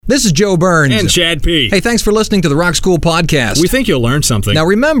This is Joe Burns. And Chad P. Hey, thanks for listening to the Rock School Podcast. We think you'll learn something. Now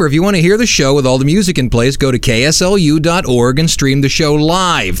remember, if you want to hear the show with all the music in place, go to kslu.org and stream the show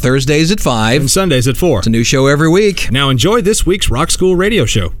live, Thursdays at 5. And Sundays at 4. It's a new show every week. Now enjoy this week's Rock School radio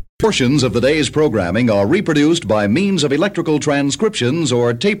show. Portions of the day's programming are reproduced by means of electrical transcriptions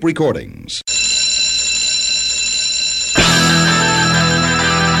or tape recordings.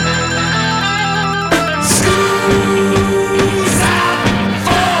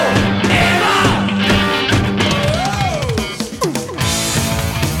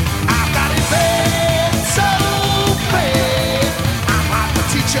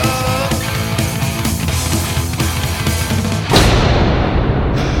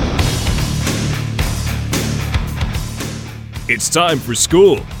 It's time for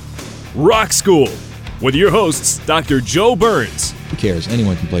school. Rock School. With your hosts, Dr. Joe Burns. Who cares?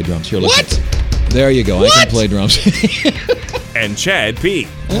 Anyone can play drums. Here, What? There you go. What? I can play drums. And Chad P.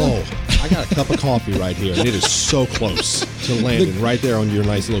 Oh, I got a cup of coffee right here, and it is so close to landing right there on your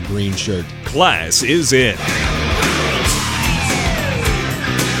nice little green shirt. Class is in.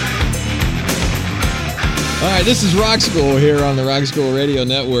 All right, this is Rock School here on the Rock School Radio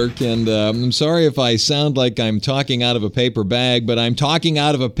Network, and I'm sorry if I sound like I'm talking out of a paper bag, but I'm talking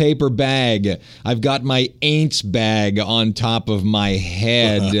out of a paper bag. I've got my Aints bag on top of my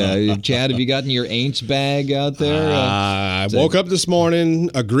head. Chad, have you gotten your Aints bag out there? I woke up this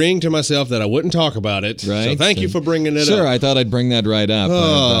morning agreeing to myself that I wouldn't talk about it. Right. So thank you for bringing it up. Sure, I thought I'd bring that right up.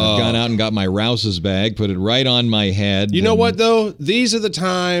 Oh. I've gone out and got my Rouse's bag, put it right on my head. You know what, though? These are the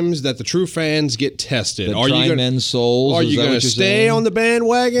times that the true fans get tested. Men's souls. Are you going to stay on the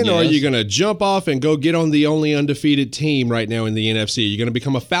bandwagon, or are you going to jump off and go get on the only undefeated team right now in the NFC? Are you going to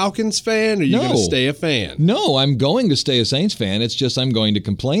become a Falcons fan, or are you going to stay a fan? No, I'm going to stay a Saints fan. It's just I'm going to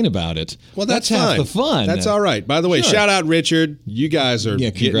complain about it. Well, that's half the fun. That's all right. By the way, shout out Richard. You guys are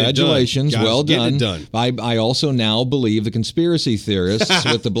congratulations. Getting it done. Well done. Getting it done. I also now believe the conspiracy theorists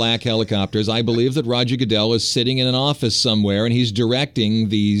with the black helicopters. I believe that Roger Goodell is sitting in an office somewhere and he's directing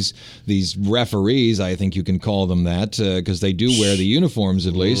these referees. I think you can call them that because they do wear the uniforms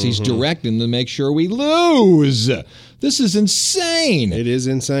at least. He's directing them to make sure we lose. This is insane. It is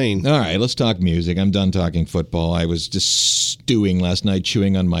insane. All right, let's talk music. I'm done talking football. I was just stewing last night,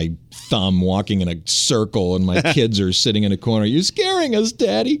 chewing on my thumb, walking in a circle, and my kids are sitting in a corner. You're scaring us,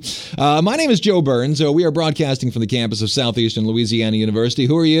 Daddy. My name is Joe Burns. We are broadcasting from the campus of Southeastern Louisiana University.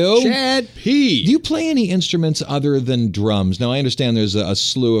 Who are you? Chad P. Do you play any instruments other than drums? Now, I understand there's a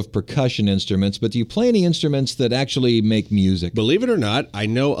slew of percussion instruments, but do you play any instruments that actually make music? Believe it or not, I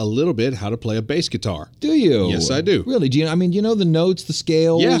know a little bit how to play a bass guitar. Do you? Yes, I do. Really? Do you? I mean, you know the notes, the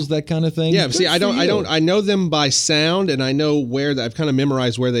scales, that kind of thing. Yeah. See, I know them by sound, and I know I've kind of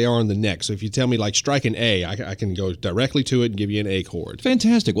memorized where they are on the neck. So if you tell me like strike an A, I can go directly to it and give you an A chord.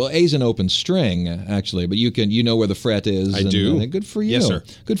 Fantastic. Well, A's an open string actually, but you know where the fret is. I do. Good for you. Yes, sir.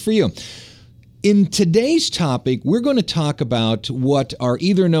 Good for you. In today's topic, we're going to talk about what are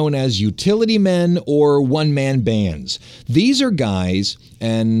either known as utility men or one-man bands. These are guys,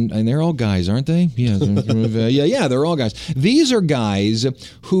 and they're all guys, aren't they? Yeah, they're all guys. These are guys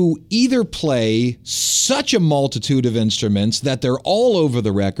who either play such a multitude of instruments that they're all over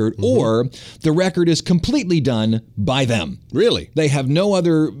the record, or the record is completely done by them. Really? They have no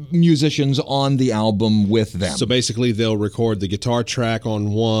other musicians on the album with them. So basically, they'll record the guitar track on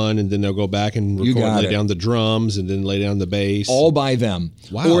one, and then they'll go back and lay down the drums, and then lay down the bass. All by them.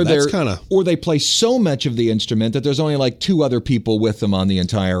 Wow, that's kind of... Or they play so much of the instrument that there's only like two other people with them on the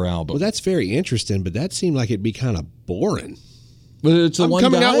entire album. Well, that's very interesting, but that seemed like it'd be kind of boring. But it's I'm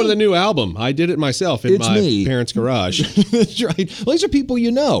coming out with a new album. I did it myself in my parents' garage. That's right. Well, these are people you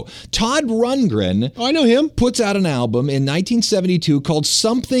know. Todd Rundgren. Oh, I know him. Puts out an album in 1972 called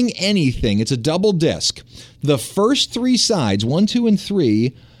Something Anything. It's a double disc. The first three sides, 1, 2, and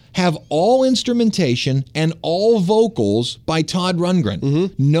 3, have all instrumentation and all vocals by Todd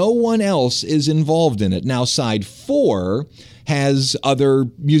Rundgren. No one else is involved in it. Now, side 4 has other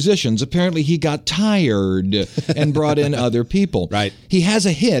musicians. Apparently, he got tired and brought in other people. Right. He has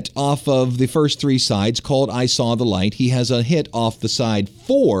a hit off of the first 3 sides called I Saw the Light. He has a hit off the side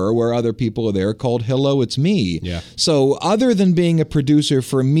 4 where other people are there called Hello, It's Me. Yeah. So other than being a producer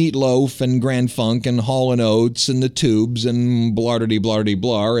for Meat Loaf and Grand Funk and Hall & Oates and The Tubes and blardy blardy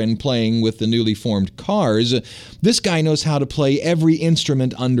blar and playing with the newly formed Cars, this guy knows how to play every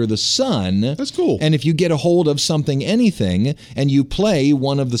instrument under the sun. That's cool. And if you get a hold of Something Anything and you play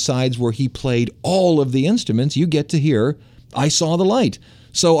one of the sides where he played all of the instruments, you get to hear I Saw the Light.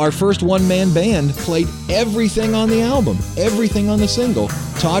 So our first one-man band played everything on the album, everything on the single.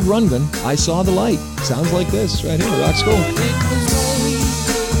 Todd Rundgren, I Saw the Light. Sounds like this right here, Rock School. It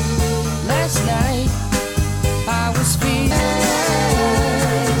was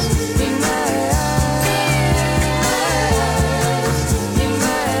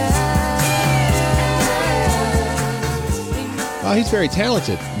he's very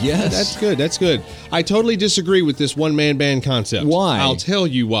talented. Yes. That's good. That's good. I totally disagree with this one-man band concept. Why? I'll tell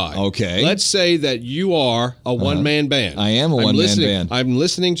you why. Okay. Let's say that you are a one-man band. I am a one-man band. I'm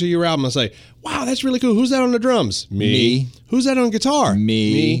listening to your album. I say, wow, that's really cool. Who's that on the drums? Me. Who's that on guitar?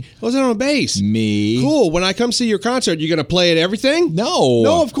 Me. Who's that on bass? Me. Cool. When I come see your concert, you're going to play at everything? No.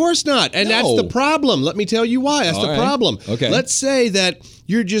 No, of course not. And that's the problem. Let me tell you why. That's the problem. Okay. Let's say that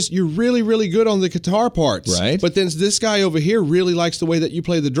you're really, really good on the guitar parts. Right. But then this guy over here really likes the way that you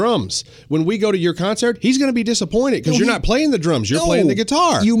play the drums. When we go to your concert, he's going to be disappointed because you're not playing the drums. You're playing the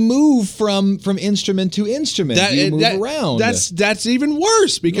guitar. You move from instrument to instrument. You move around. That's even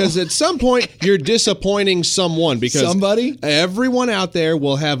worse because at some point you're disappointing someone because everyone out there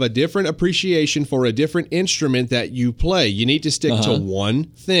will have a different appreciation for a different instrument that you play. You need to stick to one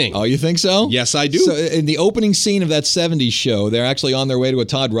thing. Oh, you think so? Yes, I do. So in the opening scene of that 70s show, they're actually on their way to a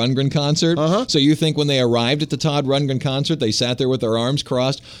Todd Rundgren concert. So you think when they arrived at the Todd Rundgren concert, they sat there with their arms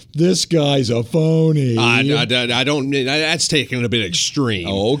crossed? This guy's a phony. I don't. That's taking it a bit extreme.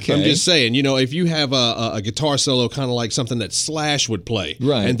 Oh, okay. I'm just saying, if you have a guitar solo kind of like something that Slash would play,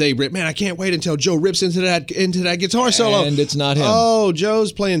 right? And they rip, man, I can't wait until Joe rips into that guitar solo, and it's not him. Oh,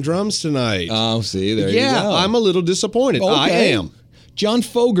 Joe's playing drums tonight. Oh, see, there you go. Yeah, I'm a little disappointed. Okay. I am. John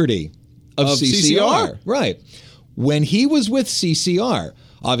Fogerty of CCR, right? When he was with CCR,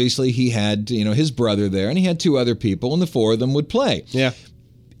 obviously he had his brother there, and he had two other people, and the four of them would play. Yeah.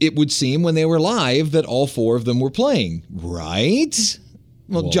 It would seem when they were live that all four of them were playing, right?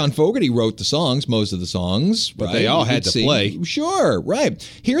 Well, John Fogerty wrote the songs, most of the songs. But right? they all had to play. Sure, right.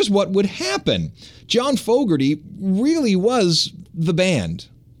 Here's what would happen. John Fogerty really was the band.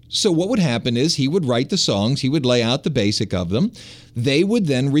 So what would happen is he would write the songs, he would lay out the basic of them. They would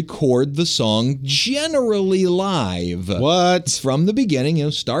then record the song generally live. What? From the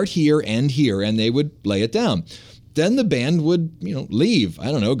beginning, start here, end here, and they would lay it down. Then the band would, leave. I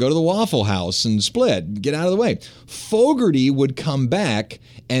don't know, go to the Waffle House and split, get out of the way. Fogerty would come back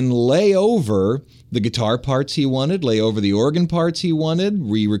and lay over the guitar parts he wanted, lay over the organ parts he wanted,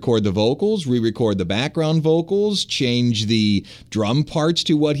 re-record the vocals, re-record the background vocals, change the drum parts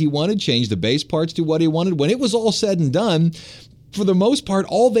to what he wanted, change the bass parts to what he wanted. When it was all said and done, for the most part,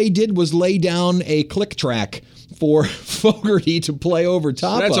 all they did was lay down a click track for Fogerty to play over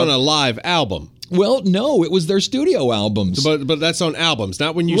top of. That's on a live album. Well, no, it was their studio albums. But that's on albums,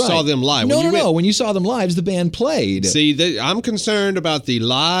 not when you saw them live. No. When you saw them live, the band played. See, I'm concerned about the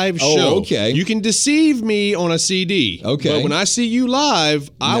live show. Oh, okay. You can deceive me on a CD. Okay. But when I see you live,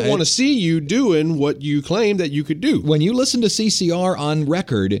 I want to see you doing what you claim that you could do. When you listen to CCR on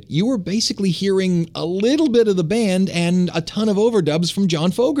record, you were basically hearing a little bit of the band and a ton of overdubs from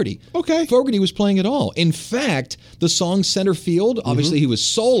John Fogerty. Okay. Fogerty was playing it all. In fact, the song Center Field, obviously he was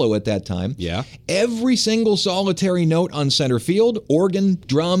solo at that time. Yeah. Every single solitary note on Center Field, organ,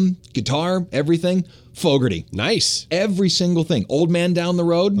 drum, guitar, everything, Fogerty. Nice. Every single thing. Old Man Down the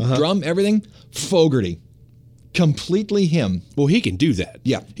Road, drum, everything, Fogerty. Completely him. Well, he can do that.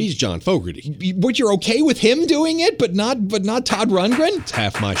 Yeah. He's John Fogerty. But you're okay with him doing it, but not Todd Rundgren? It's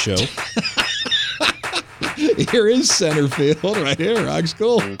half my show. Here is Center Field right here, Rock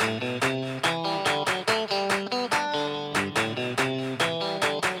School.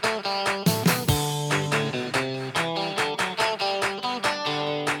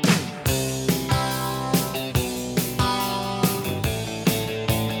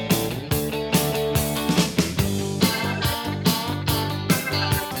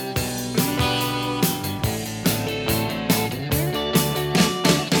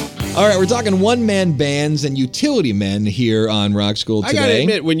 All right, we're talking one-man bands and utility men here on Rock School today. I gotta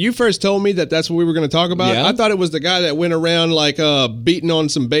admit, when you first told me that that's what we were going to talk about, I thought it was the guy that went around like beating on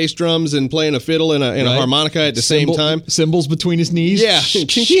some bass drums and playing a fiddle and a harmonica at the same time. Cymbals between his knees. Yeah.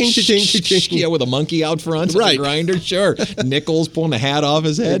 Yeah, with a monkey out front. Right. A grinder, sure. Nichols pulling a hat off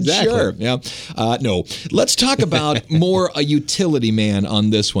his head. Exactly. Sure. Yeah. No. Let's talk about more a utility man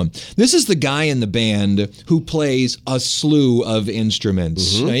on this one. This is the guy in the band who plays a slew of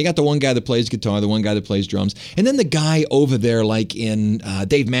instruments. Now, you got the one guy that plays guitar, the one guy that plays drums, and then the guy over there, like in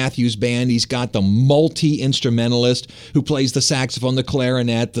Dave Matthews Band, he's got the multi-instrumentalist who plays the saxophone, the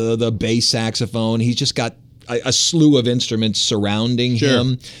clarinet, the bass saxophone. He's just got a slew of instruments surrounding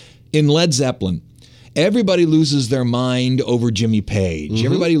him. In Led Zeppelin, everybody loses their mind over Jimmy Page.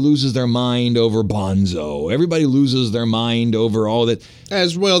 Everybody loses their mind over Bonzo. Everybody loses their mind over all that.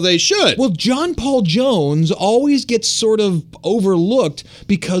 As well they should. Well, John Paul Jones always gets sort of overlooked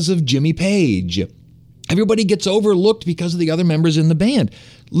because of Jimmy Page. Everybody gets overlooked because of the other members in the band.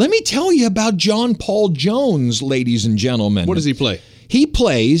 Let me tell you about John Paul Jones, ladies and gentlemen. What does he play? He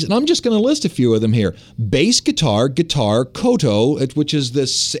plays, and I'm just going to list a few of them here, bass guitar, koto, which is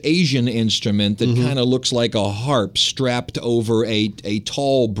this Asian instrument that kind of looks like a harp strapped over a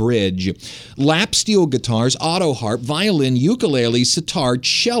tall bridge, lap steel guitars, auto harp, violin, ukulele, sitar,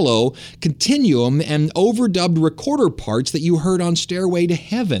 cello, continuum, and overdubbed recorder parts that you heard on Stairway to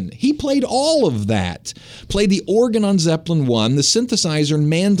Heaven. He played all of that. Played the organ on Zeppelin 1, the synthesizer and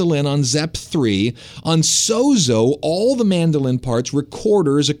mandolin on Zepp 3, on Sozo, all the mandolin parts,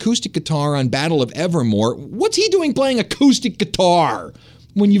 recorders, acoustic guitar on Battle of Evermore. What's he doing playing acoustic guitar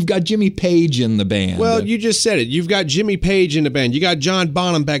when you've got Jimmy Page in the band? Well, you just said it. You've got Jimmy Page in the band. You got John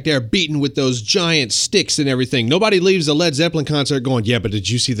Bonham back there beating with those giant sticks and everything. Nobody leaves a Led Zeppelin concert going, yeah, but did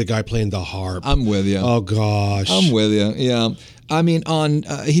you see the guy playing the harp? I'm with you. Oh, gosh. I'm with you, yeah. I mean,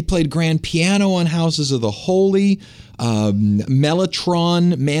 he played grand piano on Houses of the Holy,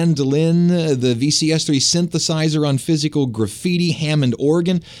 Mellotron mandolin, the VCS3 synthesizer on Physical Graffiti, Hammond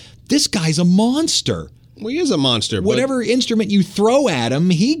organ. This guy's a monster. Well, he is a monster. Whatever instrument you throw at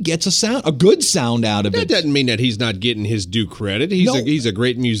him, he gets a good sound out of it. That doesn't mean that he's not getting his due credit. He's a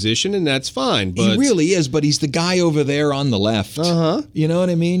great musician, and that's fine. But he really is, but he's the guy over there on the left. Uh-huh. You know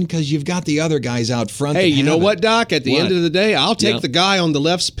what I mean? Because you've got the other guys out front. Hey, you know what, Doc? At the end of the day, I'll take the guy on the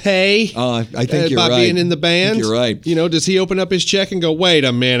left's pay. I think you're by right. being in the band. You're right. You know, does he open up his check and go, wait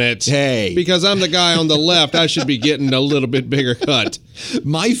a minute. Hey. Because I'm the guy on the left, I should be getting a little bit bigger cut.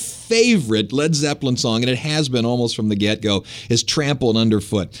 My favorite Led Zeppelin song, and it has been almost from the get-go, is Trampled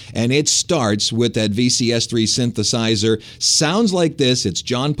Underfoot. And it starts with that VCS3 synthesizer. Sounds like this. It's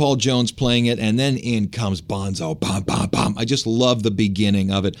John Paul Jones playing it, and then in comes Bonzo. Bum, bum, bum. I just love the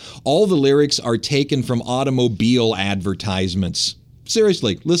beginning of it. All the lyrics are taken from automobile advertisements.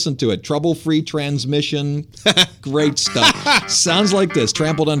 Seriously, listen to it. Trouble-free transmission. Great stuff. Sounds like this.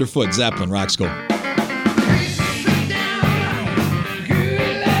 Trampled Underfoot, Zeppelin, Rock School.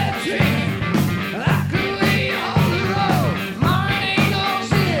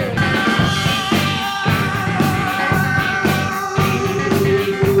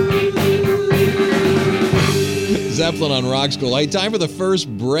 Zeppelin on Rock School. Hey, time for the first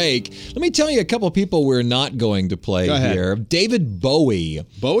break. Let me tell you a couple of people we're not going to play here. David Bowie.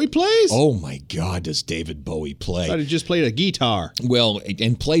 Bowie plays? Oh, my God, does David Bowie play? I thought he just played a guitar. Well,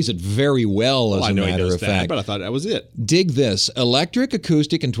 and plays it very well, as a matter of fact. But I thought that was it. Dig this. Electric,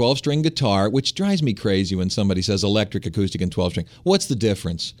 acoustic, and 12-string guitar, which drives me crazy when somebody says electric, acoustic, and 12-string. What's the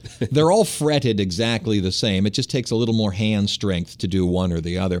difference? They're all fretted exactly the same. It just takes a little more hand strength to do one or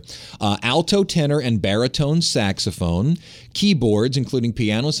the other. Alto, tenor, and baritone saxophone. Keyboards, including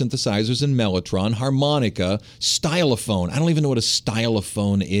piano, synthesizers, and mellotron. Harmonica. Stylophone. I don't even know what a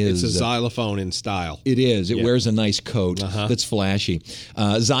stylophone is. It's a xylophone in style. It is. It wears a nice coat that's flashy.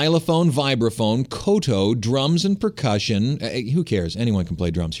 Xylophone, vibraphone, koto, drums and percussion. Who cares? Anyone can play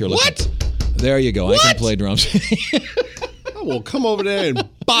drums. Here, listen. What? There you go. What? I can play drums. I will come over there and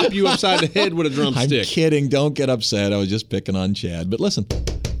bop you upside the head with a drumstick. I'm kidding. Don't get upset. I was just picking on Chad. But listen.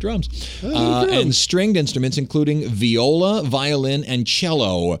 Drums. And stringed instruments, including viola, violin, and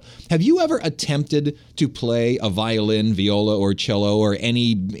cello. Have you ever attempted to play a violin, viola, or cello, or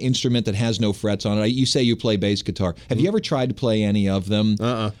any instrument that has no frets on it? You say you play bass guitar. Have you ever tried to play any of them?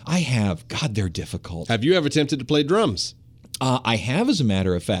 I have. God, they're difficult. Have you ever attempted to play drums? I have, as a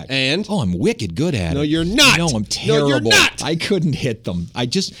matter of fact. And? Oh, I'm wicked good at it. No, you're not. No, I'm terrible. No, you're not. I couldn't hit them.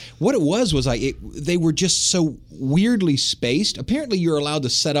 What it was they were just so weirdly spaced. Apparently, you're allowed to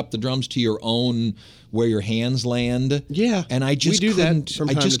set up the drums to your own, where your hands land. Yeah. And I just we do couldn't, that from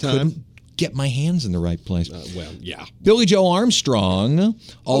I time just to time. couldn't get my hands in the right place. Well, yeah. Billy Joe Armstrong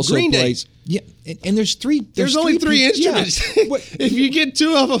also Green plays. Day. Yeah, and there's three. There's only three instruments. Yeah. If you get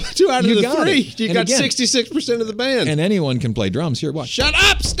two out of the three, you got 66% of the band. And anyone can play drums. Here, watch. Shut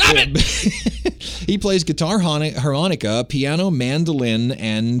up! Stop it! He plays guitar, harmonica, piano, mandolin,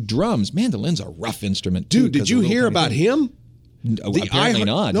 and drums. Mandolin's a rough instrument, too. Dude, did you hear about him? Apparently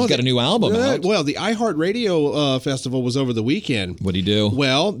not. He's got a new album out. Well, the iHeartRadio Festival was over the weekend. What'd he do?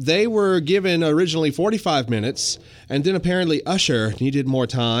 Well, they were given originally 45 minutes, and then apparently Usher needed more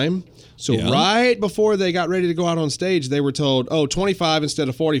time. So right before they got ready to go out on stage, they were told, 25 instead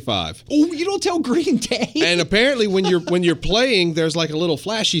of 45. Oh, you don't tell Green Day. And apparently when you're playing, there's like a little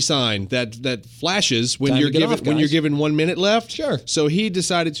flashy sign that flashes when you're given 1 minute left. Sure. So he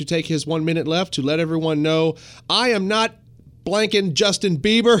decided to take his 1 minute left to let everyone know, I am not blanking Justin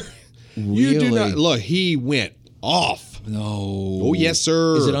Bieber. Really? You do not. Look, he went off. No. Oh, yes,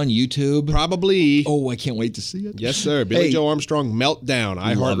 sir. Is it on YouTube? Probably. Oh, I can't wait to see it. Yes, sir. Billy Joe Armstrong Meltdown,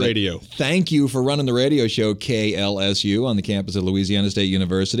 iHeartRadio. Thank you for running the radio show KLSU on the campus of Louisiana State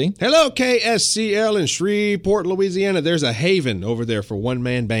University. Hello, KSCL in Shreveport, Louisiana. There's a haven over there for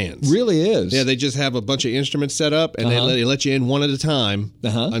one-man bands. Really is. Yeah, they just have a bunch of instruments set up, and they let you in one at a time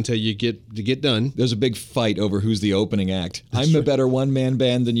until you get done. There's a big fight over who's the opening act. I'm a better one-man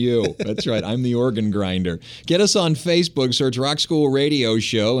band than you. That's right. I'm the organ grinder. Get us on Facebook. Search Rock School Radio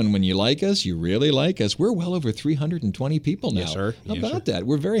Show, and when you like us, you really like us. We're well over 320 people now. Yes, sir. How about that?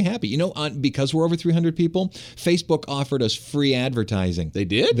 We're very happy. You know, because we're over 300 people, Facebook offered us free advertising. They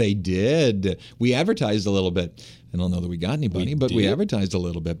did? They did. We advertised a little bit. I don't know that we got anybody, but we advertised a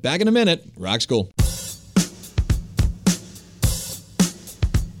little bit. Back in a minute. Rock School.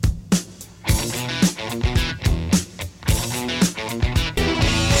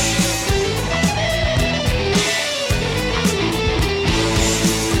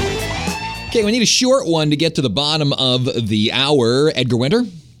 Okay, we need a short one to get to the bottom of the hour. Edgar Winter.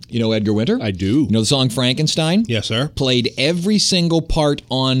 You know Edgar Winter? I do. You know the song Frankenstein? Yes, sir. Played every single part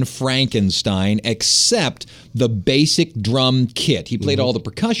on Frankenstein except the basic drum kit. He played all the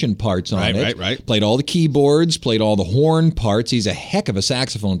percussion parts on it. Right. Played all the keyboards, played all the horn parts. He's a heck of a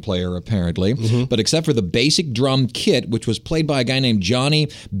saxophone player, apparently. But except for the basic drum kit, which was played by a guy named Johnny,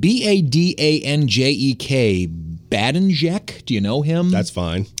 Badanjek. Badanjek, do you know him? That's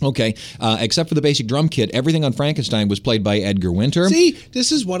fine. Okay. Except for the basic drum kit, everything on Frankenstein was played by Edgar Winter. See,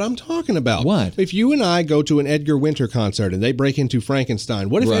 this is what I'm talking about. What? If you and I go to an Edgar Winter concert and they break into Frankenstein,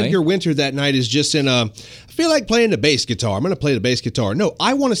 what if Edgar Winter that night is just in I feel like playing the bass guitar. I'm going to play the bass guitar. No,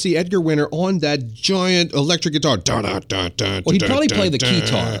 I want to see Edgar Winter on that giant electric guitar. Well, he'd probably play the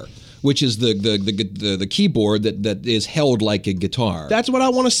keytar, which is the keyboard that is held like a guitar. That's what I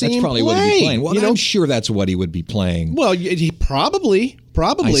want to see him play. That's probably what he'd be playing. Well, I'm sure that's what he would be playing. Well, he probably.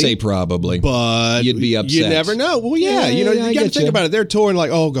 I say probably. But you'd be upset. You never know. Well, yeah, you got to think about it. They're touring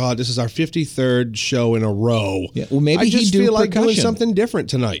like, oh, God, this is our 53rd show in a row. Yeah. Well, maybe he'd do feel percussion. Like doing something different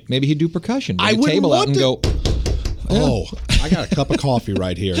tonight. Maybe he'd do percussion. I would table out and go. Oh, I got a cup of coffee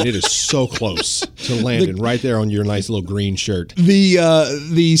right here, and it is so close to landing right there on your nice little green shirt.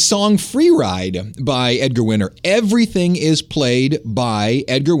 The song Free Ride by Edgar Winter, everything is played by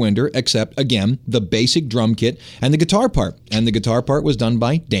Edgar Winter except, again, the basic drum kit and the guitar part. And the guitar part was done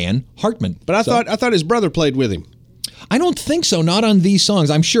by Dan Hartman. But I thought his brother played with him. I don't think so. Not on these songs.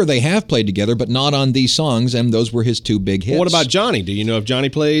 I'm sure they have played together, but not on these songs, and those were his two big hits. Well, what about Johnny? Do you know if Johnny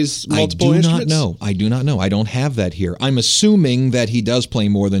plays multiple instruments? I do not know. I don't have that here. I'm assuming that he does play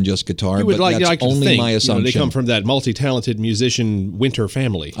more than just guitar, but that's only my assumption. They come from that multi-talented musician Winter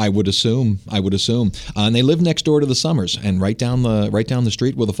family. I would assume. And they live next door to the Summers, and right down the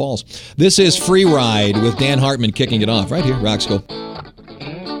street with the Falls. This is Free Ride with Dan Hartman kicking it off right here, Rock School.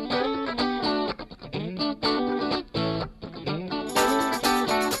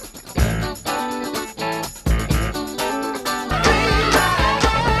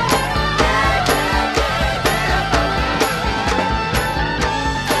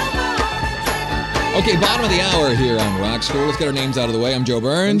 Okay, bottom of the hour here on Rock School. Let's get our names out of the way. I'm Joe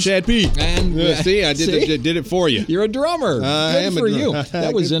Burns. I'm Chad P. And see, I did it for you. You're a drummer. I am for you.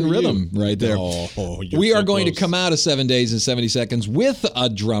 That was in rhythm right there. We are going to come out of 7 days and 70 seconds with a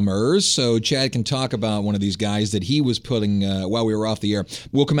drummer, so Chad can talk about one of these guys that he was putting while we were off the air.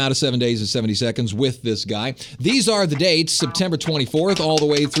 We'll come out of 7 days and 70 seconds with this guy. These are the dates, September 24th all the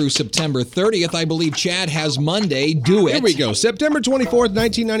way through September 30th. I believe Chad has Monday. Do it. Here we go. September 24th,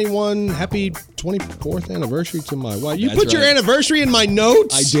 1991. Happy 24th anniversary to my wife. You put your anniversary in my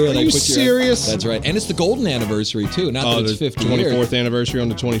notes? I did. Are you serious? That's right. And it's the golden anniversary, too. Not that it's 50 years. 24th anniversary on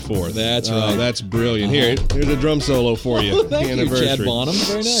the 24th. That's right. That's brilliant. Here's a drum solo for you. Thank you, Chad Bonham.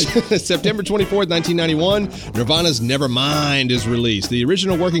 Very nice. September 24th, 1991, Nirvana's Nevermind is released. The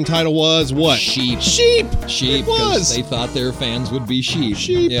original working title was what? Sheep. It was. They thought their fans would be sheep.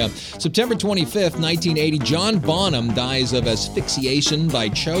 Yeah. September 25th, 1980, John Bonham dies of asphyxiation by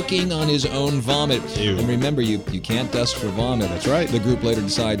choking on his own vomit. Ew. And remember, you can't dust for vomit. That's right. The group later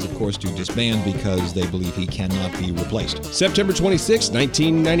decides, of course, to disband because they believe he cannot be replaced. September 26,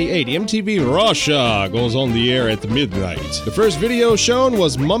 1998, MTV Russia goes on the air at midnight. The first video shown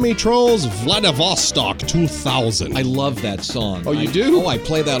was Mummy Trolls Vladivostok 2000. I love that song. Oh, you do? Oh, I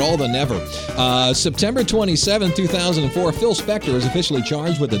play that all the never. September 27, 2004, Phil Spector is officially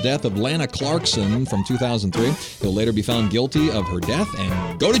charged with the death of Lana Clarkson from 2003. He'll later be found guilty of her death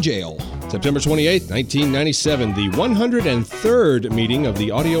and go to jail. September 28, 1997, the 103rd meeting of the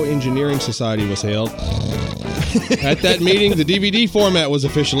Audio Engineering Society was held. At that meeting, the DVD format was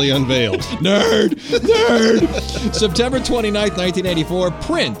officially unveiled. Nerd! September 29th, 1984,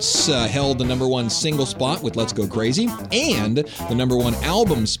 Prince held the #1 single spot with Let's Go Crazy and the #1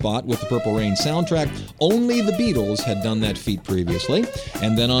 album spot with the Purple Rain soundtrack. Only the Beatles had done that feat previously.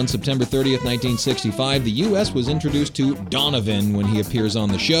 And then on September 30th, 1965, the U.S. was introduced to Donovan when he appears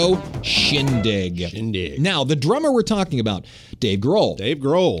on the show, Shindig. Now, the drummer we're talking about, Dave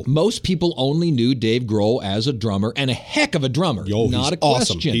Grohl. Most people only knew Dave Grohl as a drummer, and a heck of a drummer. Not a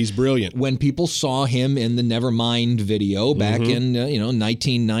question. Awesome. He's brilliant. When people saw him in the Nevermind video back in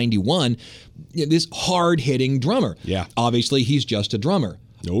 1991, this hard-hitting drummer. Yeah. Obviously, he's just a drummer.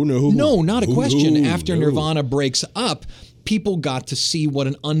 No, not a question. After Nirvana breaks up, people got to see what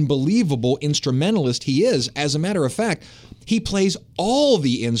an unbelievable instrumentalist he is. As a matter of fact, he plays all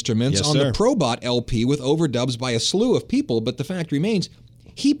the instruments on the Probot LP with overdubs by a slew of people, but the fact remains,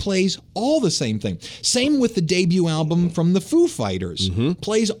 he plays all the same thing. Same with the debut album from the Foo Fighters.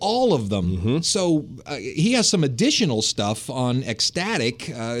 Plays all of them. So he has some additional stuff on Ecstatic,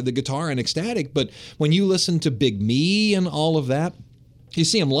 the guitar on Ecstatic, but when you listen to Big Me and all of that, you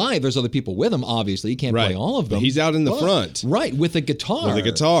see him live, there's other people with him, obviously. He can't play all of them. But he's out in the front. Right, with a guitar.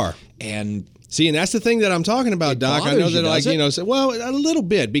 And see, and that's the thing that I'm talking about, Doc. I know that, well, a little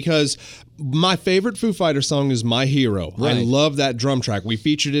bit, because my favorite Foo Fighter song is My Hero. Right. I love that drum track. We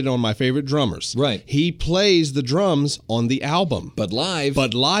featured it on My Favorite Drummers. Right. He plays the drums on the album. But live,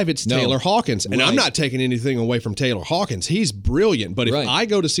 it's Taylor Hawkins. And I'm not taking anything away from Taylor Hawkins. He's brilliant. But if I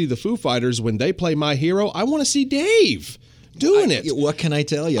go to see the Foo Fighters when they play My Hero, I want to see Dave doing it. What can I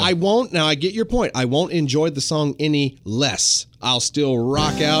tell you? Now I get your point. I won't enjoy the song any less. I'll still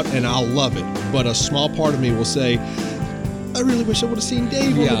rock out and I'll love it. But a small part of me will say, I really wish I would have seen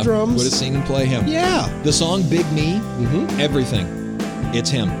Dave on the drums. Would have seen him play him. Yeah. The song Big Me, everything. It's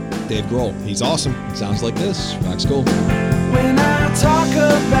him, Dave Grohl. He's awesome. Sounds like this. Rock School. When I talk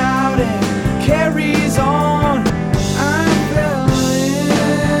about it, carries on.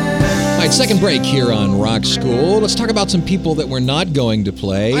 All right, second break here on Rock School. Let's talk about some people that we're not going to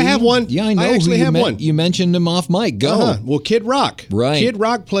play. I have one. Yeah, I know. I actually have one. You mentioned him off mic. Go. Well, Kid Rock. Right. Kid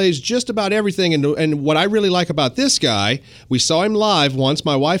Rock plays just about everything. And what I really like about this guy, we saw him live once,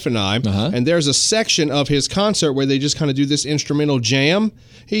 my wife and I, and there's a section of his concert where they just kind of do this instrumental jam.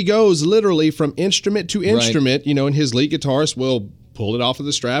 He goes literally from instrument to instrument, and his lead guitarist will pull it off of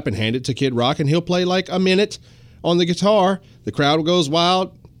the strap and hand it to Kid Rock, and he'll play like a minute on the guitar. The crowd goes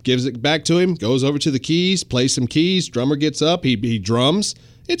wild. Gives it back to him, goes over to the keys, plays some keys, drummer gets up, he drums.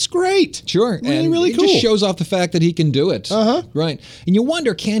 It's great. Sure. Really cool. It just shows off the fact that he can do it. Right. And you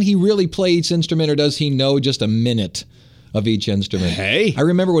wonder, can he really play each instrument, or does he know just a minute of each instrument? Hey. I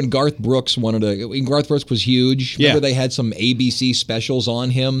remember when Garth Brooks Garth Brooks was huge. Remember they had some ABC specials on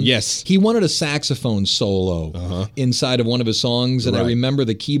him? Yes. He wanted a saxophone solo inside of one of his songs, and I remember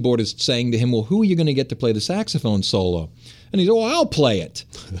the keyboardist saying to him, well, who are you going to get to play the saxophone solo? And he said, well, I'll play it.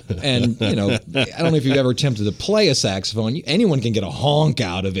 And, I don't know if you've ever attempted to play a saxophone. Anyone can get a honk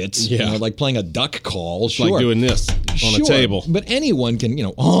out of it. Yeah. Like playing a duck call. It's like doing this on a table. But anyone can,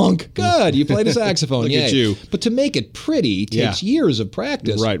 honk. Good. You played a saxophone. Look at you. But to make it pretty takes years of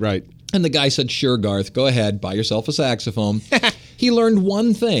practice. Right. And the guy said, sure, Garth, go ahead, buy yourself a saxophone. He learned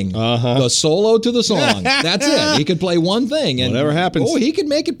one thing, the solo to the song. That's it. He could play one thing. And whatever happens. Oh, he could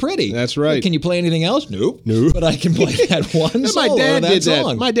make it pretty. That's right. Can you play anything else? Nope. But I can play that one solo My dad of that did song.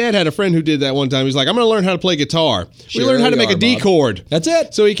 that. My dad had a friend who did that one time. He's like, I'm going to learn how to play guitar. We learned how to make a D chord. That's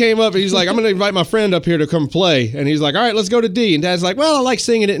it. So he came up and he's like, I'm going to invite my friend up here to come play. And he's like, all right, let's go to D. And Dad's like, well, I like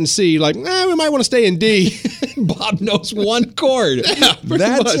singing it in C. Like, we might want to stay in D. Bob knows one chord. Yeah,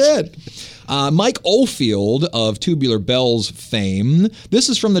 That's much. it. Mike Oldfield of Tubular Bells fame. This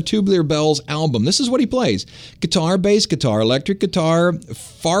is from the Tubular Bells album. This is what he plays. Guitar, bass guitar, electric guitar,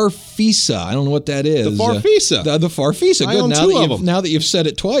 Farfisa. I don't know what that is. The Farfisa. The Farfisa. I Good. own two of them. Now that you've said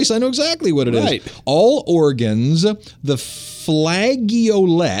it twice, I know exactly what it is. All organs, the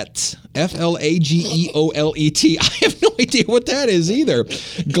flageolet, Flageolet. I have no idea what that is either.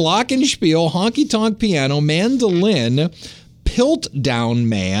 Glockenspiel, honky-tonk piano, mandolin, Piltdown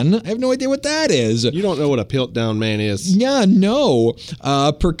Man. I have no idea what that is. You don't know what a Piltdown Man is? Yeah, no.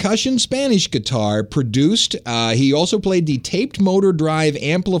 Percussion Spanish guitar produced. He also played the taped motor drive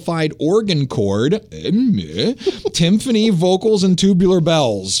amplified organ chord, timpani, vocals, and tubular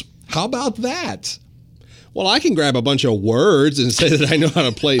bells. How about that? Well, I can grab a bunch of words and say that I know how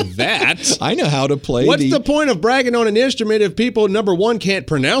to play that. I know how to play. What's the point of bragging on an instrument if people, number one, can't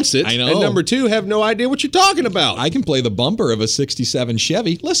pronounce it, I know. and number two, have no idea what you're talking about? I can play the bumper of a 67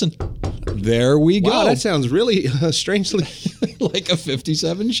 Chevy. Listen, there we go. Wow, that sounds really strangely like a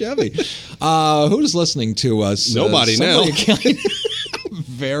 57 Chevy. Who's listening to us? Nobody now.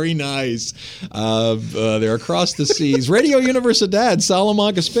 Very nice. They're across the seas. Radio Universidad,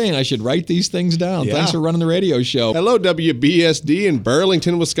 Salamanca, Spain. I should write these things down. Yeah. Thanks for running the radio show. Hello, WBSD in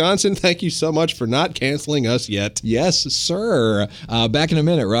Burlington, Wisconsin. Thank you so much for not canceling us yet. Yes, sir. Back in a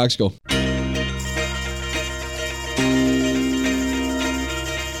minute, Rock School.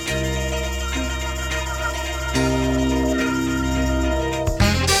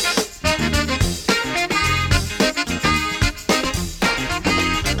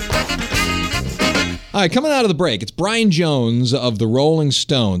 All right, coming out of the break, it's Brian Jones of the Rolling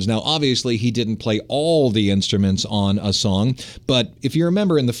Stones. Now, obviously, he didn't play all the instruments on a song, but if you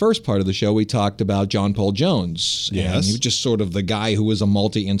remember in the first part of the show, we talked about John Paul Jones. Yes. And he was just sort of the guy who was a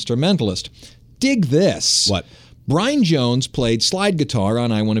multi-instrumentalist. Dig this. What? Brian Jones played slide guitar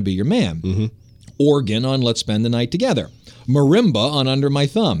on I Want to Be Your Man, organ on Let's Spend the Night Together, marimba on Under My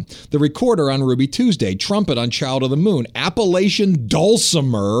Thumb, the recorder on Ruby Tuesday, trumpet on Child of the Moon, Appalachian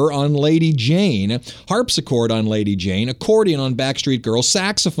dulcimer on Lady Jane, harpsichord on Lady Jane, accordion on Backstreet Girls,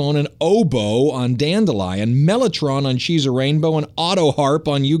 saxophone and oboe on Dandelion, mellotron on She's a Rainbow, and auto harp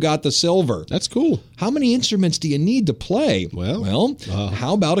on You Got the Silver. That's cool. How many instruments do you need to play? Well,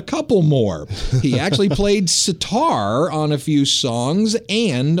 how about a couple more? He actually played sitar on a few songs,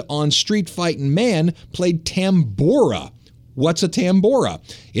 and on Street Fightin' Man played tambura. What's a tambura?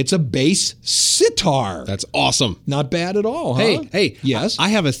 It's a bass sitar. That's awesome. Not bad at all, huh? Hey. Yes? I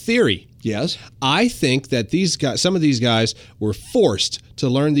have a theory. Yes? I think that these guys, some of these guys were forced to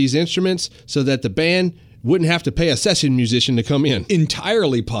learn these instruments so that the band wouldn't have to pay a session musician to come in.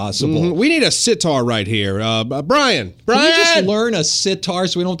 Entirely possible. We need a sitar right here. Brian! Can you just learn a sitar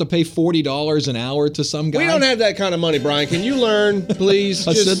so we don't have to pay $40 an hour to some guy? We don't have that kind of money, Brian. Can you learn, please?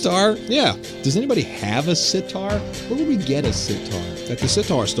 A sitar? Yeah. Does anybody have a sitar? Where would we get a sitar? At the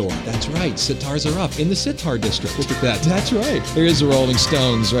sitar store. That's right. Sitars are up in the sitar district. Look at that. That's right. Here's the Rolling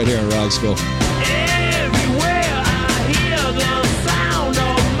Stones right here in Rock School. Everywhere I hear the sound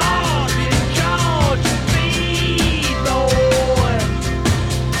of Martin George's feet, Lord.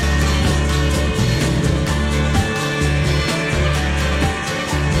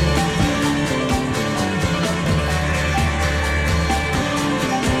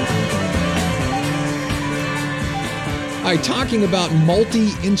 All right, talking about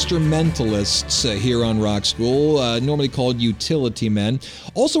multi-instrumentalists here on Rock School, normally called utility men.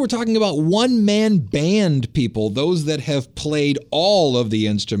 Also, we're talking about one-man band people, those that have played all of the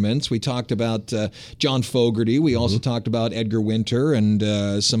instruments. We talked about John Fogerty. We also talked about Edgar Winter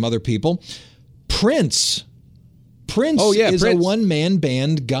and some other people. Prince is a one-man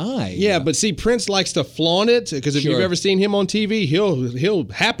band guy. Yeah, but see, Prince likes to flaunt it because if you've ever seen him on TV,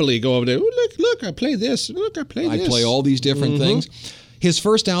 he'll happily go over there. Oh, look, I play this. Look, I play this. I play all these different things. His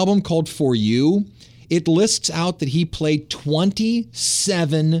first album called For You, it lists out that he played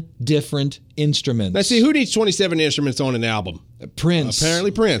 27 different instruments. Now, see, who needs 27 instruments on an album? Prince.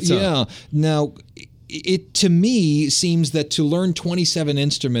 Apparently Prince. Huh? Yeah. Now, it to me seems that to learn 27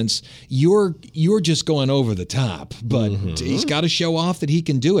 instruments, you're just going over the top. But he's got to show off that he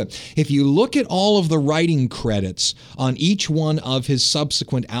can do it. If you look at all of the writing credits on each one of his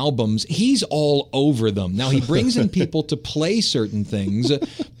subsequent albums, he's all over them. Now, he brings in people to play certain things,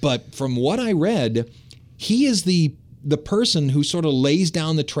 but from what I read, he is the person who sort of lays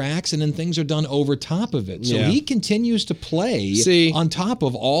down the tracks and then things are done over top of it. So he continues to play on top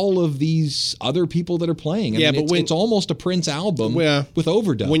of all of these other people that are playing. I mean, it's almost a Prince album with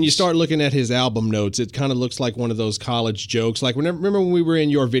overdubs. When you start looking at his album notes, it kind of looks like one of those college jokes. Like, remember when we were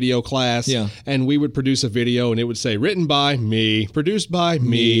in your video class and we would produce a video and it would say, written by me, produced by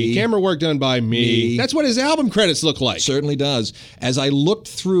me, camera work done by me. That's what his album credits look like. Certainly does. As I looked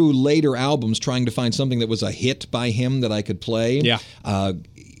through later albums trying to find something that was a hit by him that I could play.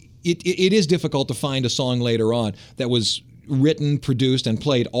 It is difficult to find a song later on that was written, produced, and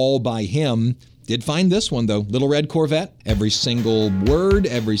played all by him. Did find this one, though. Little Red Corvette. Every single word,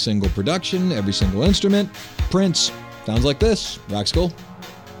 every single production, every single instrument. Prince. Sounds like this. Rock School.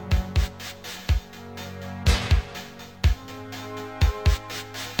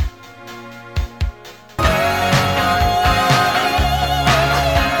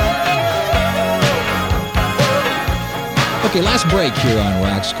 Okay, last break here on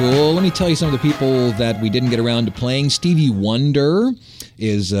Rock School. Let me tell you some of the people that we didn't get around to playing. Stevie Wonder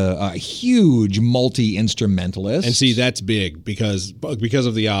is a huge multi-instrumentalist. And see, that's big because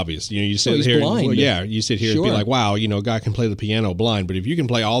of the obvious. You know, you sit he's here, blind. You sit here and be like, wow, you know, a guy can play the piano blind, but if you can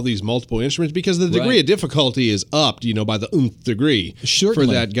play all these multiple instruments, because the degree of difficulty is upped, you know, by the nth degree for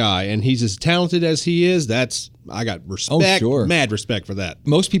that guy, and he's as talented as he is, that's I got respect, mad respect for that.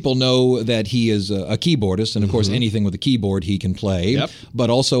 Most people know that he is a keyboardist, and of course, anything with a keyboard he can play, but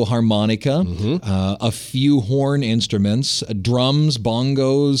also harmonica, a few horn instruments, drums,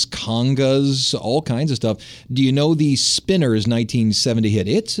 bongos, congas, all kinds of stuff. Do you know the Spinners 1970 hit,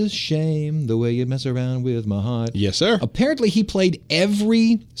 It's a Shame the Way You Mess Around With My Heart? Yes, sir. Apparently, he played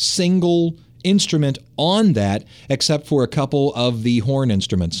every single instrument on that except for a couple of the horn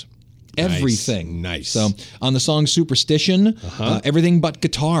instruments. Everything. Nice. So on the song Superstition, everything but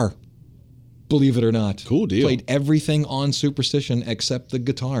guitar. Believe it or not. Cool deal. Played everything on Superstition except the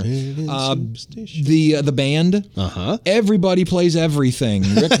guitar. The band, everybody plays everything.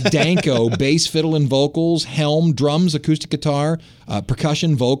 Rick Danko, bass, fiddle, and vocals. Helm, drums, acoustic guitar,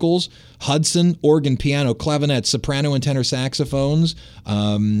 percussion, vocals. Hudson, organ, piano, clavinet, soprano, and tenor saxophones.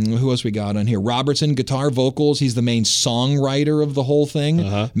 Who else we got on here? Robertson, guitar, vocals. He's the main songwriter of the whole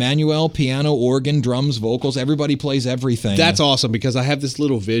thing. Manuel, piano, organ, drums, vocals. Everybody plays everything. That's awesome because I have this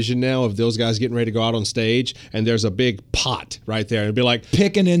little vision now of those guys getting ready to go out on stage, and there's a big pot right there. And it'd be like,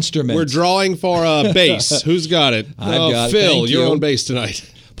 pick an instrument. We're drawing for a bass. Who's got it? I've got Phil, it. you're on bass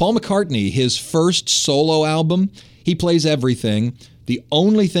tonight. Paul McCartney, his first solo album, he plays everything. The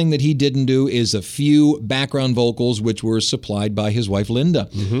only thing that he didn't do is a few background vocals, which were supplied by his wife, Linda.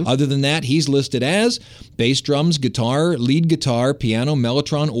 Other than that, he's listed as bass, drums, guitar, lead guitar, piano,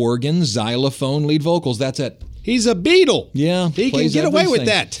 mellotron, organ, xylophone, lead vocals. That's it. He's a Beatle. Yeah. He can get away with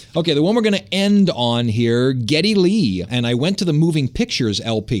that. Okay, the one we're going to end on here, Geddy Lee. And I went to the Moving Pictures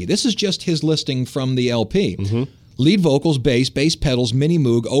LP. This is just his listing from the LP. Lead vocals, bass pedals, mini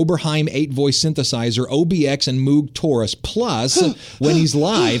Moog, Oberheim 8-voice synthesizer, OBX, and Moog Taurus. Plus, when he's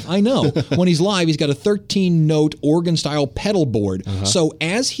live, when he's live, he's got a 13-note organ-style pedal board. So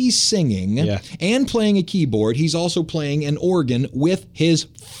as he's singing and playing a keyboard, he's also playing an organ with his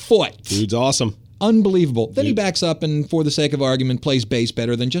foot. Dude's awesome. Unbelievable. Then he backs up and, for the sake of argument, plays bass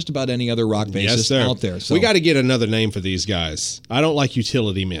better than just about any other rock bassist out there. So we got to get another name for these guys. I don't like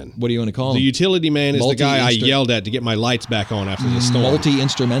utility men. What do you want to call them? The utility man is the guy I yelled at to get my lights back on after the storm.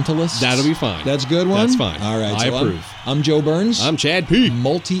 Multi-instrumentalists? That'll be fine. That's a good one? That's fine. All right. I approve. I'm Joe Burns. I'm Chad P.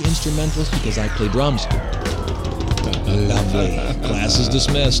 Multi-instrumentalist because I play drums. Lovely. Class is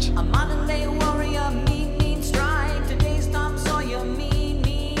dismissed.